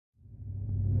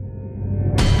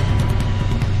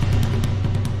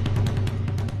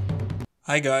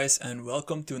Hi guys, and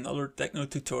welcome to another Techno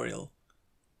tutorial.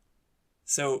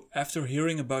 So after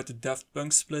hearing about the Daft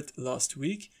Punk split last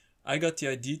week, I got the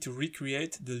idea to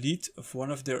recreate the lead of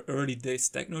one of their early days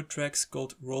techno tracks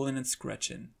called Rollin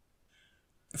Scratchin.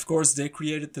 Of course they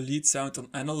created the lead sound on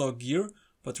analog gear,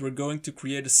 but we're going to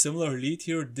create a similar lead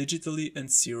here digitally in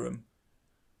Serum.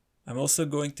 I'm also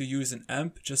going to use an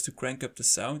amp just to crank up the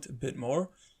sound a bit more.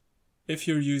 If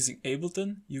you're using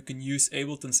Ableton, you can use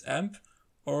Ableton's amp,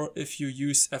 or if you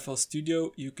use FL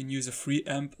Studio, you can use a free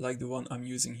amp like the one I'm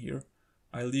using here.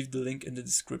 I'll leave the link in the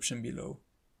description below.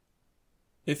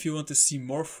 If you want to see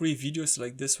more free videos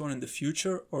like this one in the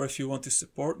future, or if you want to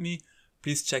support me,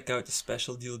 please check out the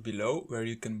special deal below where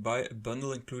you can buy a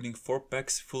bundle including 4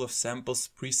 packs full of samples,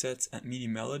 presets and MIDI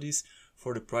melodies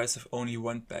for the price of only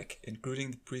 1 pack,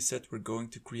 including the preset we're going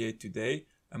to create today,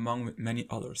 among many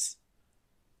others.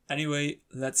 Anyway,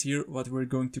 let's hear what we're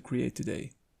going to create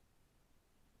today.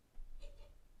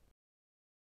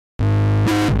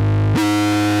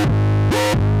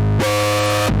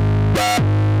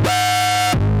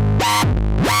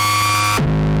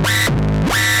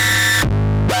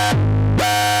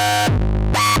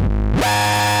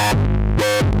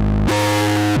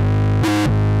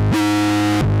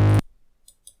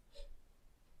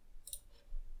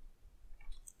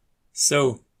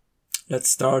 So let's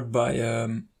start by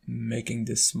making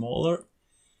this smaller,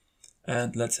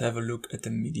 and let's have a look at the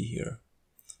MIDI here.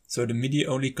 So the MIDI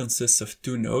only consists of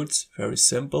 2 notes, very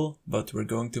simple, but we're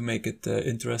going to make it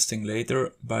interesting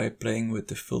later by playing with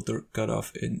the filter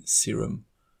cutoff in Serum.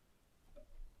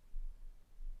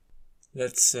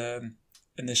 Let's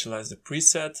initialize the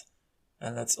preset,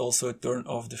 and let's also turn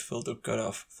off the filter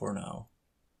cutoff for now.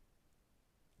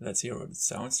 Let's hear what it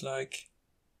sounds like.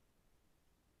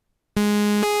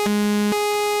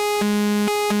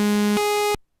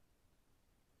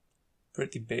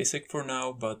 Pretty basic for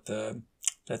now, but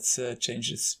let's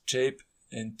change its shape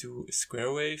into a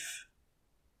square wave.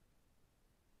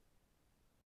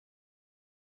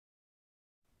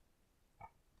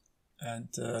 And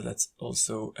let's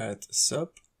also add a sub.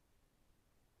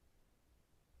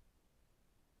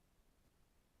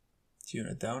 Tune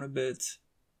it down a bit.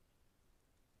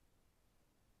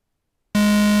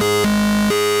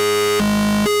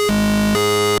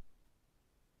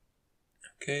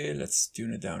 Okay, let's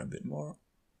tune it down a bit more.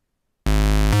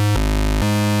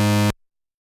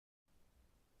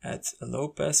 Add a low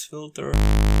pass filter.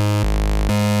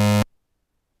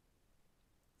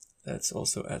 Let's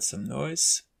also add some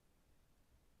noise.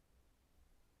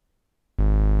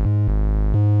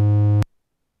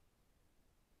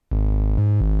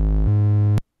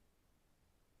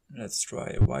 Let's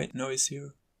try a white noise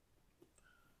here.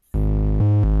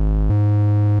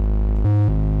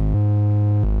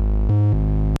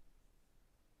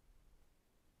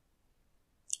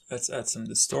 Let's add some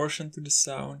distortion to the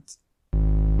sound.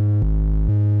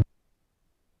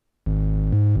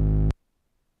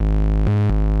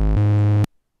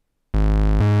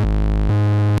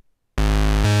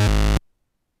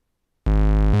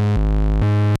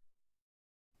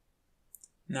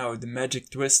 Now the magic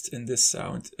twist in this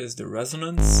sound is the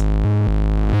resonance.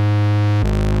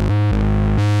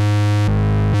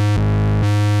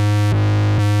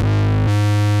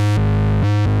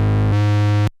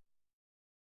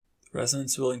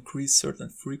 Resonance will increase certain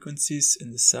frequencies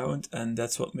in the sound, and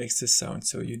that's what makes this sound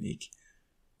so unique.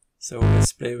 So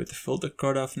let's play with the filter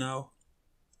cutoff now.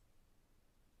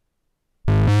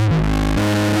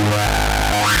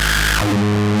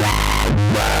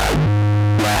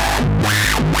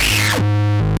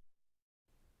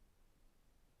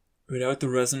 Without the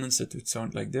resonance it would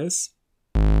sound like this.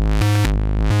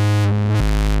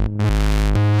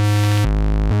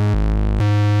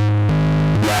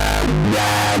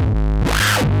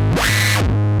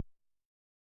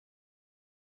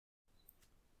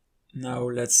 Now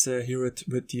let's hear it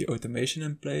with the automation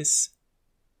in place.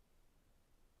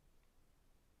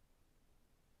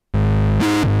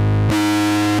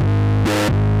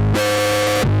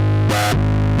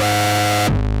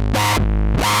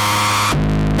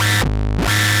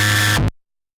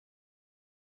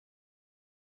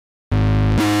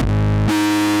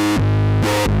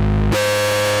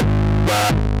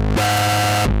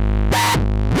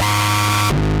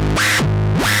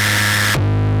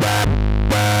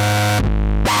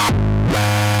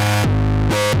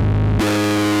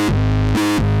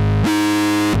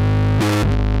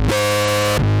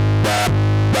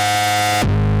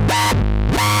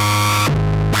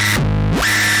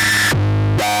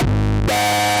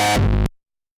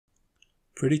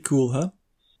 Pretty cool, huh?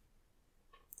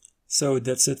 So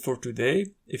that's it for today.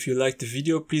 If you liked the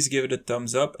video, please give it a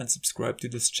thumbs up and subscribe to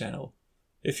this channel.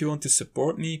 If you want to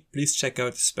support me, please check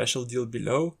out the special deal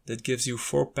below that gives you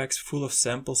 4 packs full of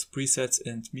samples, presets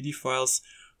and MIDI files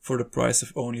for the price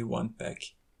of only 1 pack.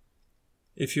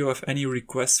 If you have any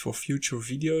requests for future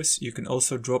videos, you can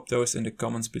also drop those in the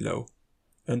comments below.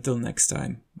 Until next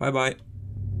time, bye bye.